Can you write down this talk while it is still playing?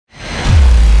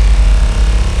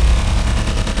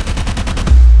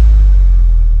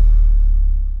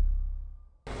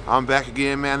I'm back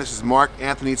again, man. This is Mark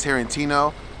Anthony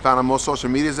Tarantino. Found on most social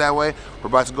medias that way. We're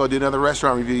about to go do another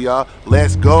restaurant review, y'all.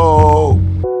 Let's go!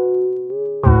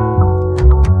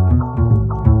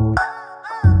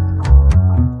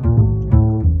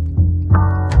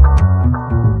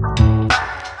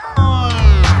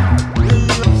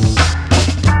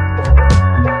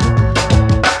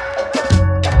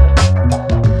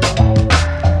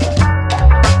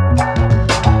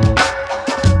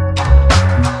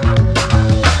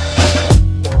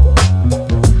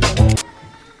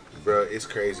 It's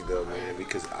crazy though, man,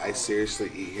 because I seriously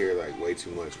eat here like way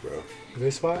too much, bro.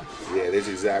 This spot? Yeah, this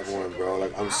exact one, bro.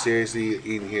 Like I'm seriously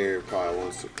eating here probably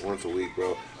once a week,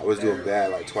 bro. I was doing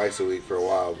bad like twice a week for a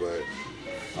while, but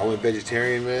I went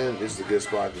vegetarian, man. This is a good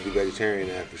spot to do vegetarian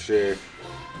at for sure.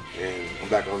 And I'm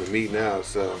back on the meat now,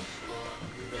 so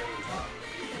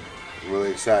I'm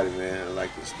really excited, man. I like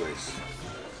this place.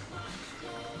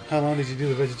 How long did you do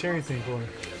the vegetarian thing for?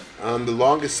 The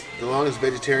longest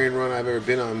vegetarian run I've ever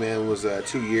been on, man, was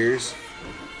 2 years,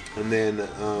 and then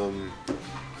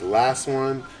the last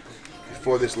one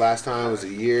before this last time was a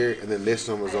year, and then this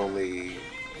one was only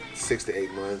 6 to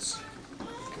 8 months.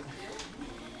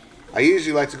 I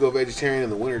usually like to go vegetarian in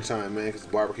the wintertime, man, because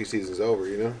the barbecue season's over,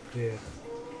 you know. Yeah.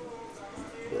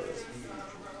 But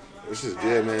this is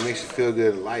good, man. It makes you feel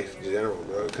good in life in general,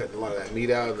 bro. Cutting a lot of that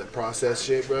meat out and the processed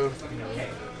shit, bro. Yeah.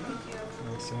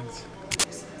 Makes sense.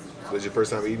 Was this your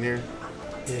first time eating here?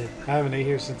 Yeah, I haven't ate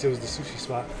here since it was the sushi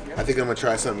spot. I think I'm gonna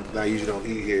try something that I usually don't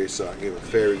eat here, so I can give a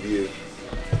fair review.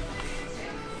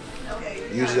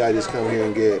 Usually I just come here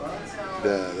and get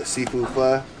the seafood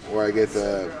pho, or I get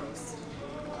the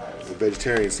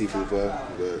vegetarian seafood pho.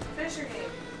 But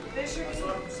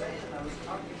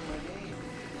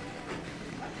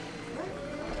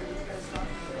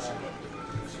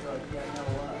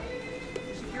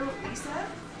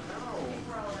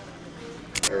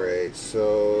alright,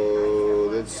 so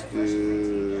let's do.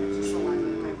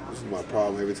 This is my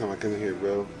problem every time I come in here,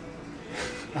 bro.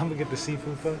 I'm gonna get the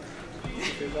seafood pho.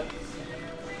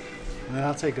 And then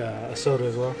I'll take a soda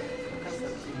as well.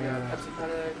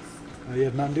 You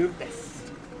have Mountain Dew?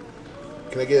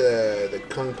 Can I get the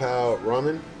Kung Pao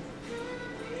ramen?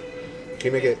 Can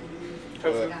you make it?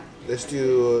 Let's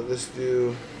do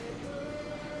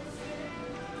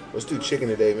chicken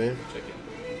today, man. Chicken.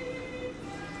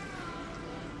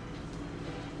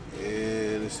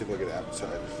 And let's see if I get an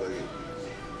appetizer. Fuck it.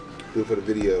 Do it for the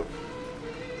video.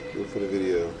 Do it for the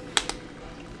video.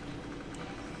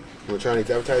 When we're trying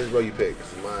to eat appetizers, bro, you pick.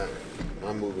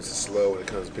 My movements are slow when it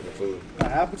comes to picking food.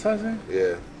 Appetizer?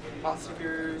 Yeah. Pot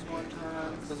stickers one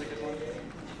time. Those are good ones.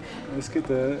 Let's get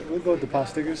we'll go with the pot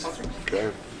stickers.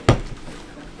 Okay.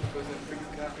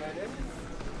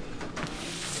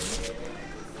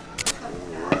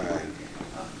 Alright.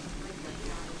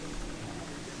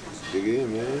 Let's dig it in,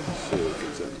 man. Shit,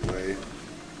 gets out the way.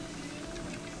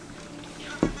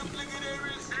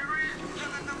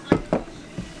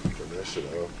 Turn that shit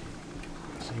off.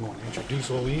 So you want to introduce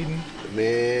what we eating?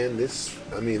 Man, this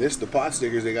the pot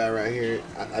stickers they got right here.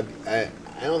 I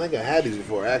don't think I had these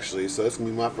before actually, so it's gonna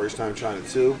be my first time trying it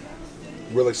too.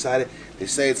 Real excited. They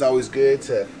say it's always good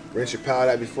to rinse your palate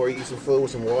out before you eat some food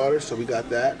with some water, so we got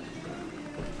that.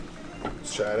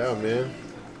 Let's try it out, man.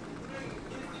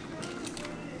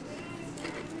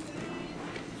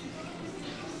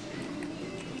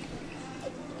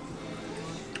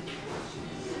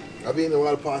 I've been eating a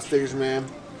lot of pot stickers, man.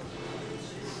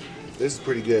 This is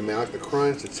pretty good, man. I like the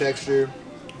crunch, the texture.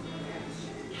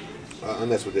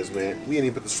 And that's with this, man. We didn't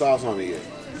even put the sauce on it yet.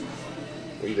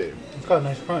 What do you think? It's got a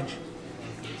nice crunch.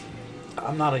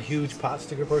 I'm not a huge pot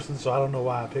sticker person, so I don't know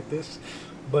why I picked this.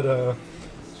 But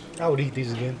I would eat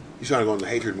these again. He's trying to go into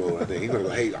hatred mode, I think. He's going to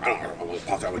go, hey,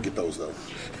 I'm going to get those, though.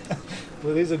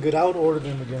 Well, these are good. I would order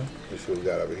them again. Let's see what we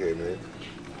got over here, man.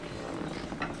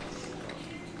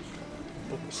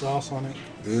 Put the sauce on it.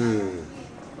 Mmm.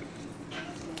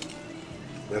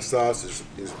 That sauce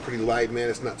is pretty light, man.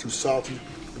 It's not too salty.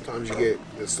 Sometimes you get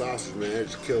the sauces, man.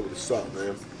 It's killed with the salt,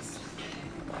 man.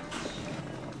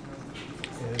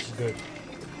 Yeah, this is good.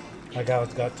 Like how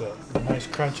it's got the nice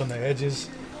crunch on the edges,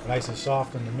 nice and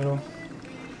soft in the middle.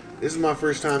 This is my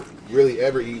first time really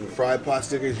ever eating fried pot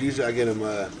stickers. Usually I get them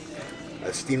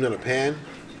steamed on a pan.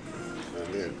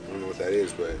 Man, I don't know what that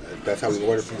is, but that's how we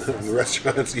order from the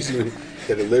restaurants. Usually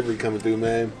the delivery coming through,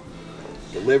 man.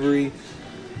 Delivery.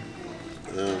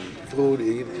 Food,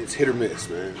 it's hit or miss,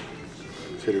 man.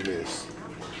 It's hit or miss.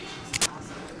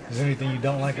 Is there anything you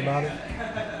don't like about it?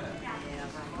 I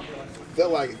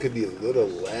felt like it could be a little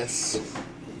less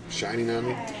shiny on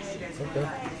me. Okay.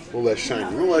 A little less shiny. A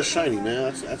little less shiny,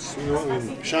 man. That's you know, I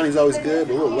mean, shiny's always good,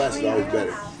 but a little less is always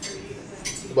better.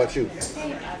 What about you?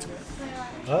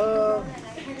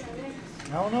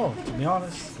 I don't know. To be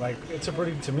honest, like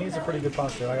to me, it's a pretty good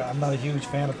pot sticker. I'm not a huge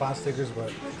fan of pot stickers, but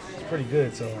it's pretty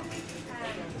good. So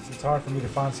it's hard for me to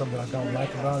find something I don't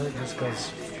like about it, just because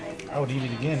I would eat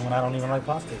it again when I don't even like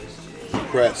pot stickers.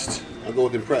 Impressed. I'll go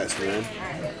with impressed, man.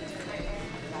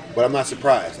 But I'm not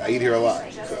surprised. I eat here a lot.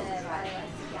 So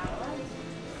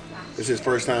this is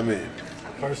first time in.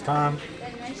 First time.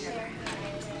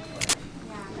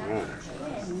 All right.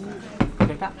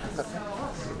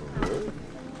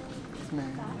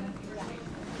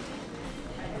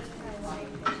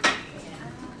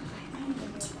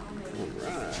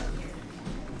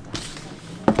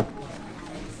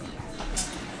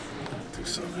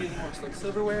 Like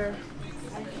silverware.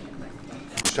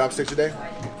 Chopsticks today?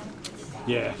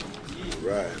 Yeah.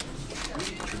 Right.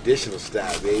 Traditional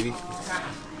style, baby.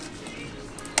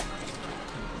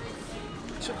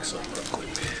 Check something real quick.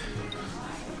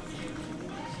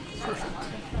 Perfect.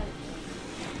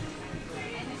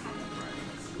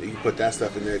 You can put that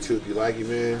stuff in there too if you like it,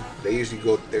 man. They usually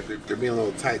go. They're being a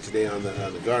little tight today on the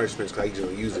garnishments because I usually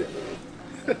don't use it.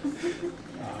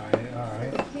 All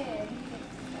right.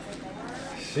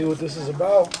 See what this is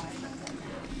about.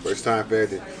 First time for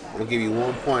everything. I'm gonna give you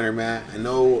one pointer, man. I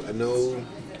know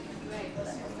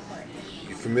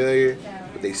you're familiar,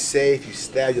 but they say if you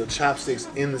stab your chopsticks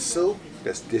in the soup,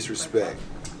 that's disrespect.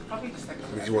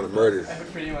 Means you want to murder.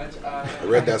 Pretty much. I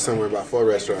read that somewhere about 4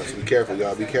 restaurants. So be careful,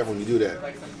 y'all. Be careful when you do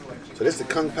that. So this is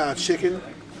the Kung Pao chicken.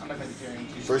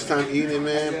 First time eating it,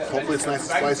 man. Hopefully it's nice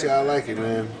and spicy. I like it,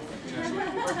 man.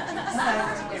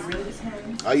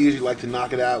 I usually like to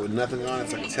knock it out with nothing on it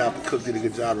so I can tell if the cook did a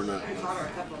good job or not.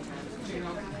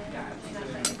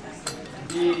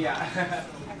 Yeah.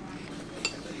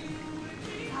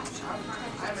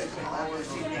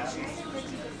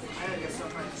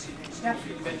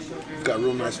 It's got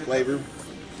real nice flavor.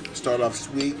 Start off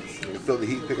sweet. You can feel the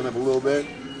heat picking up a little bit.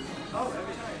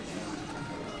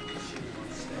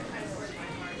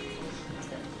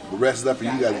 The rest is up for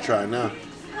you guys to try now.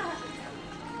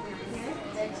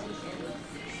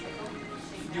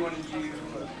 Do you want to do the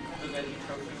veggie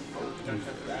tofu?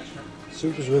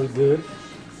 Soup is really good.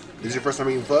 This is your first time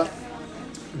eating pho?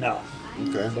 No.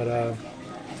 Okay. But I've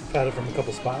had it from a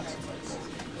couple spots.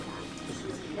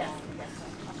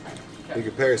 In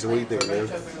comparison, what do you think, man?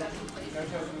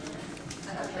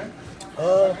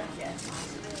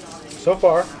 So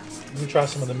far, let me try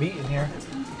some of the meat in here.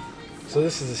 So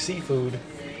this is a seafood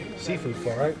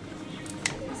pho, right?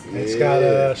 And it's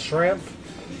got shrimp,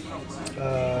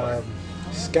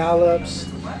 scallops,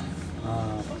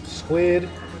 squid. I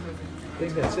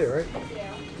think that's it, right?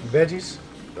 Veggies.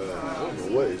 I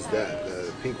don't know, what is that?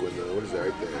 The pink one, though. What is that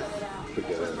right there? Pick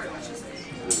that up.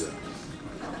 What is that?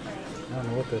 I don't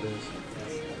know what that is.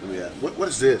 Yeah. What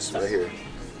is this right here?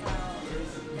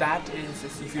 That is a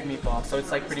seafood meatball, so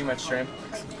it's like pretty much shrimp.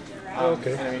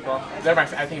 Okay. In a meatball.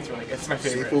 I think it's my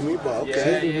favorite. Seafood meatball.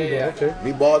 Okay. Seafood meatball, okay.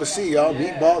 Meatball to sea, y'all.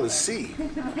 Meatball to sea.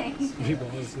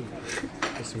 Meatball, let's see.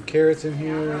 There's some carrots in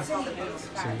here,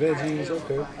 some veggies,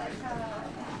 okay.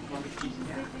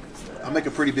 I make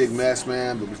a pretty big mess,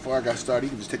 man, but before I got started,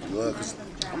 you can just take a look, because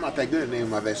I'm not that good at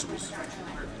naming my vegetables.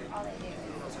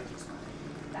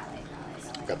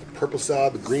 Got the purple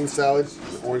salad, the green salad,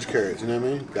 and the orange carrots, you know what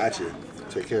I mean? Gotcha.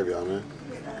 Take care of y'all, man.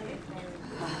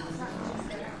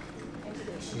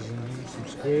 Some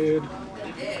squid.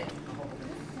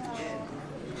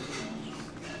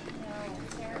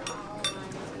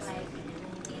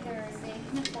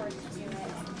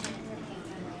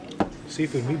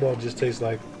 Seafood meatball just tastes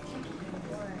like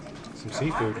some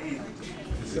seafood.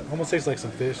 It almost tastes like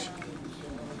some fish.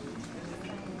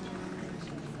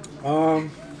 I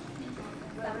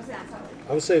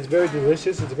would say it's very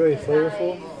delicious. It's very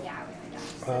flavorful.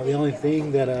 The only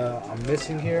thing that I'm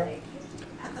missing here,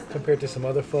 compared to some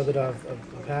other pho that I've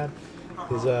had,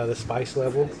 is the spice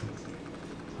level.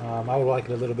 I would like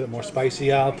it a little bit more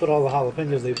spicy. I'll put all the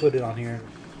jalapenos they put it on here,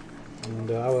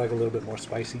 and I would like a little bit more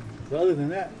spicy. But other than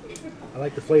that, I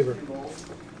like the flavor. Do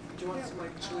you want some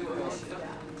like chili oil and stuff?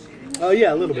 Oh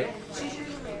yeah, a little bit.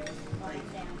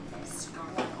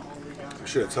 I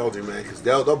should have told you, man, because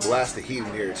they'll blast the heat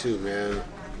in here too, man.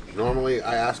 Normally,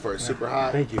 I ask for it super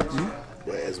hot. Thank you.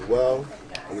 But as well,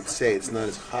 I would say it's not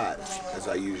as hot as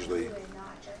I usually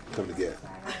come to get.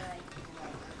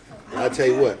 And I tell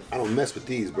you what, I don't mess with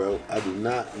these, bro. I do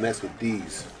not mess with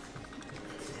these.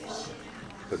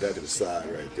 Put that to the side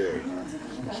right there.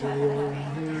 Chili oil in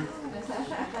here.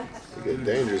 It get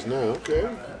dangerous now, okay.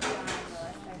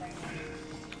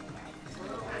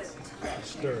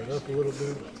 Stir it up a little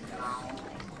bit.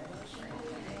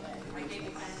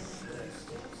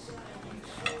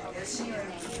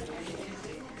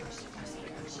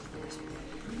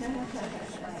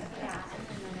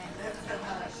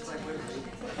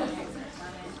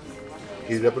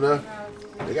 Heat it up enough?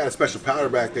 They got a special powder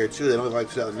back there too. They don't like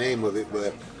to tell the name of it,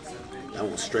 but that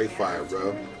one's straight fire,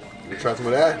 bro. You try some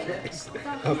of that?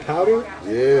 A powder?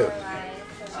 Yeah.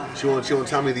 She won't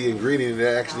tell me the ingredient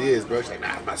that actually is, bro. She's like,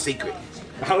 nah, it's my secret.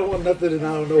 I don't want nothing and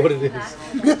I don't know what it is.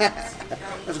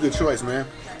 That's a good choice, man.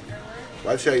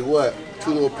 But I tell you what,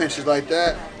 2 little pinches like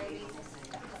that,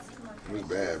 it was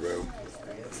bad, bro.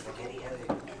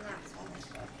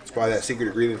 It's probably that secret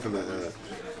ingredient from the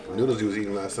noodles you was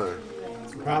eating last time.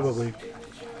 Probably.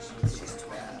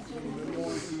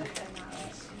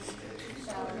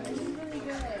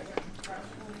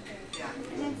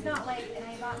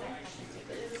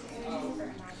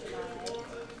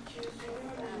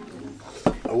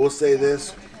 I will say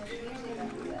this.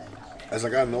 As I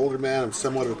got an older man, I'm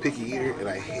somewhat of a picky eater, and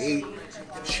I hate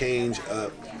to change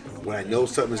up. When I know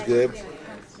something's good,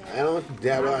 I don't like to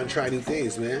dabble out and try new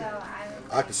things, man.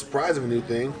 I like the surprise of a new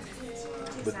thing.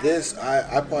 But this,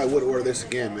 I probably would order this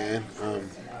again, man.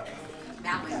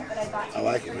 I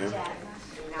like it, man.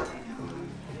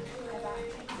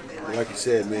 But like you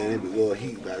said, man, it'd be a little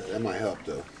heat. That might help,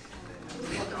 though.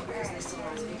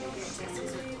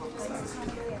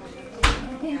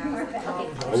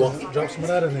 Drop some of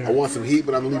that in there. I want some heat,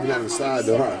 but I'm leaving that on the side,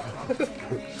 though, huh?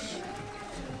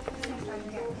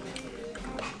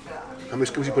 How much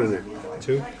scoops you put in there?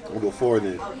 2. I'm gonna go 4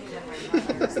 then.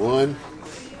 1.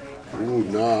 Ooh,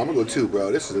 nah, I'm gonna go 2,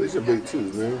 bro. These are big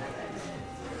 2s, man.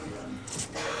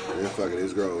 Man, fuck it,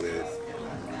 let's go then.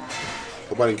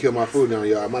 Hope I didn't kill my food now,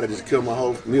 y'all. I might have just killed my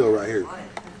whole meal right here.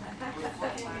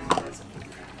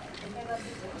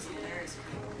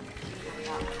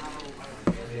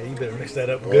 Yeah, you better mix that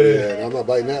up Oh, good. yeah, I'm not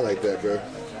biting that like that, bro.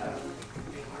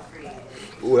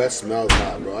 Ooh, that smells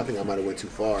hot, bro. I think I might have went too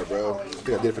far, bro. I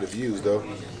think I did it for the views, though.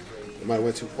 I might have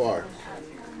went too far.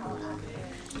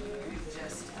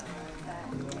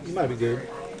 You might be good.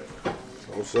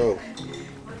 Oh, so.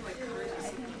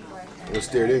 I'm gonna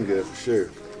stir it in good for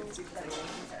sure.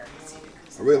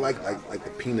 I really like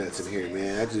the peanuts in here,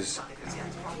 man. I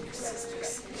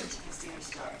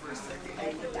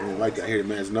don't like that. I hear the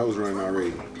man's nose running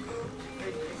already.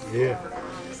 Yeah.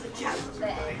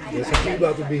 That's how you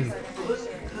about to be.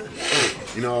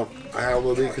 You know, I have a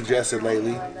little bit congested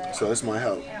lately, so this might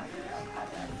help.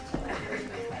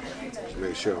 Just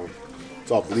make sure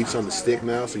it's all bleached on the stick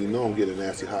now, so you know I'm getting a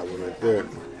nasty hot one right there.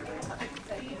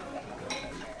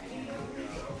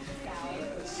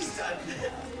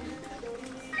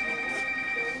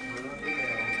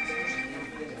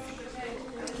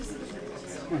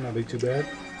 Might not be too bad.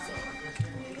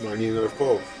 Might need another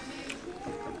foe.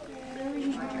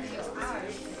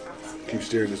 Keep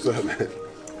stirring this up, man.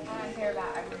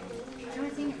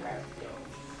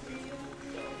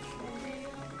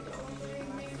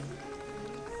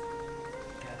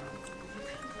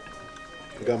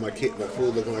 I got my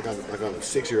food looking like I'm a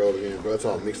 6-year-old again, bro. It's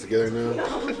all mixed together now.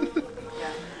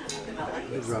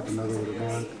 Let's drop another one of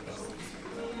mine.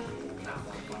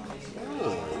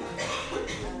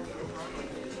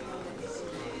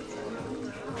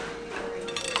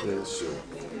 Yeah, sure.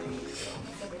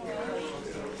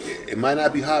 It might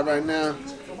not be hot right now,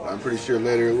 but I'm pretty sure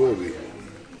later it will be.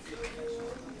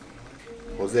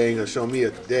 Jose ain't gonna show me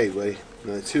up today, buddy.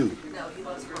 Another 2.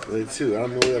 Another 2. I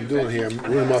don't know what I'm doing here. I'm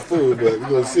ruining my food, but we're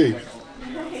gonna see. I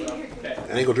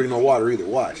ain't gonna drink no water either.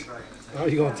 Watch. Oh,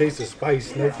 you gonna taste the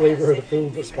spice? No flavor of the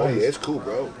food, but Oh spice. yeah, it's cool,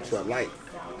 bro. That's what I like.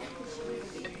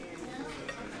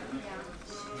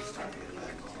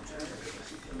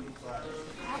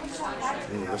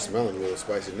 I'm smelling a little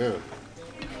spicy now.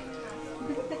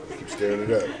 Keep stirring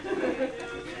it up.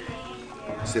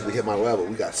 See if we hit my level.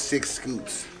 We got 6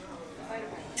 scoops.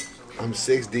 I'm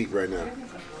 6 deep right now.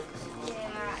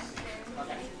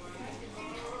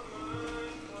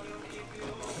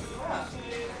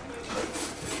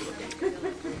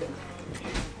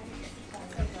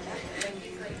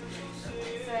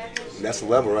 That's a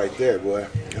level right there, boy.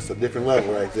 That's a different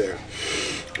level right there.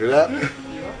 Hear that?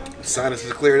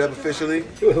 Sinuses cleared up officially.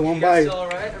 One bite. Still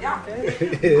alright?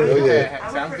 Everything good? Oh yeah.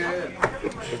 Sounds good.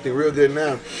 Everything real good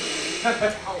now.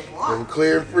 I'm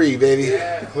clear and free, baby.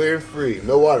 Clear and free.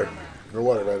 No water. No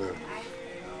water right now.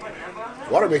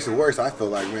 Water makes it worse, I feel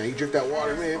like, man. You drink that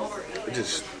water, man, it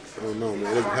just, I don't know,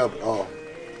 man. It doesn't help at all.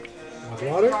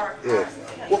 Water? Yeah.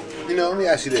 Well, you know, let me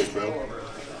ask you this, bro.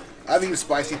 I've eaten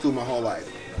spicy food my whole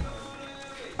life.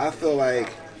 I feel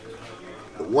like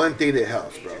the one thing that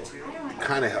helps, bro,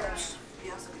 kind of helps,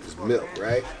 is milk,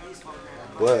 right?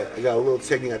 But I got a little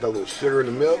technique. I got a little sugar in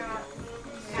the milk.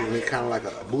 So you make kind of like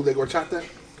a bootleg horchata,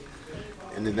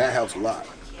 and then that helps a lot.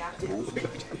 You know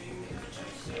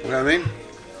what I mean?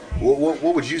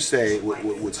 What would you say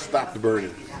would stop the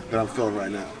burning that I'm feeling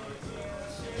right now?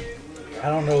 I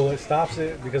don't know what stops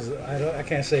it because I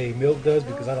can't say milk does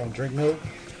because I don't drink milk.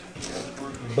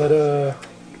 But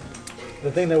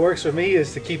the thing that works for me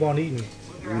is to keep on eating.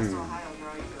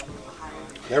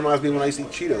 That reminds me when I used to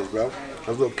eat Cheetos, bro. When I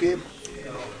was a little kid.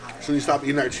 As soon as you stop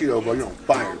eating that Cheeto, bro, you're on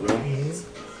fire, bro.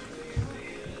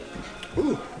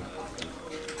 Ooh.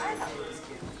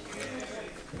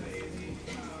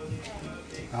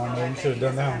 I don't know. You should have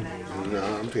done that one. No,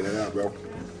 I'm taking that out, bro.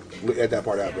 Edit that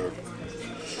part out, bro.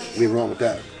 We ain't wrong with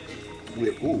that. We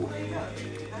ain't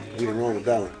wrong with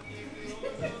that one.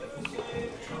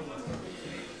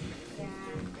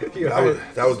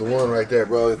 That was the one right there,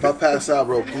 bro. If I pass out,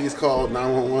 bro, please call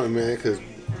 911, man, because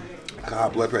I got high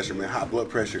blood pressure, man. High blood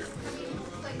pressure.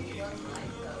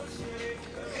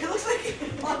 It looks like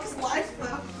it blocks life,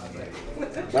 though.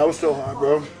 That was so hot,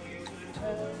 bro.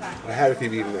 I had to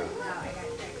keep eating that.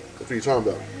 That's what you're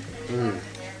talking about.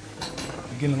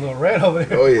 You're getting a little red over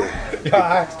there. Oh, yeah. Your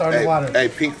eyes starting to water. Hey,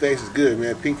 pink face is good,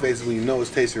 man. Pink face is when you know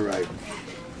it's tasting right.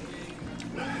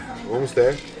 Almost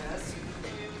there.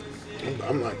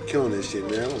 I'm like killing this shit,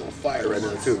 man. I'm on fire right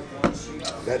now, too.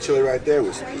 That chili right there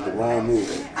was the wrong move.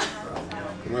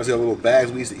 Reminds me of the little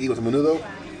bags we used to eat with the Noodle.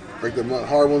 Break the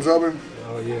hard ones open.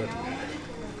 Oh, yeah.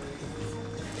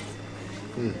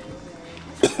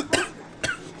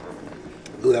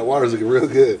 Ooh, that water's looking real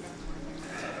good.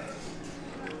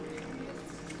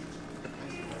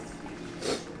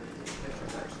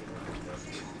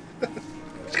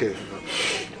 Okay.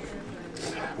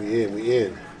 We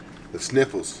in. The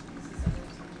sniffles.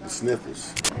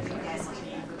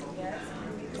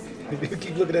 You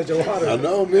keep looking at your water. I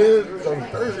know, man. I'm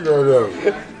thirsty right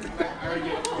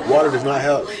now. Water does not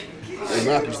help. It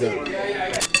knocks you down.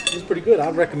 It's pretty good.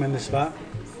 I'd recommend this spot.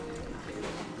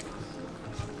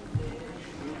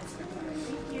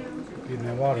 Getting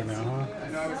that water now, huh?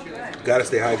 Gotta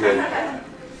stay hydrated.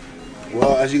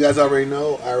 Well, as you guys already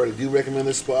know, I already do recommend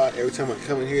this spot. Every time I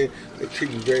come in here, they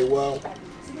treat me very well.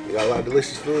 They got a lot of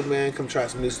delicious food, man. Come try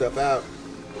some new stuff out.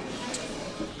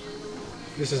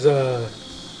 This is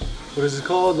what is it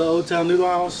called? The Old Town Noodle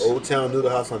House? Old Town Noodle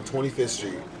House on 25th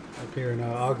Street. Up here in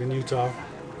Ogden, Utah.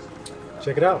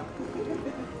 Check it out.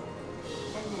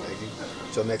 Thank you.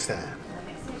 Until next time.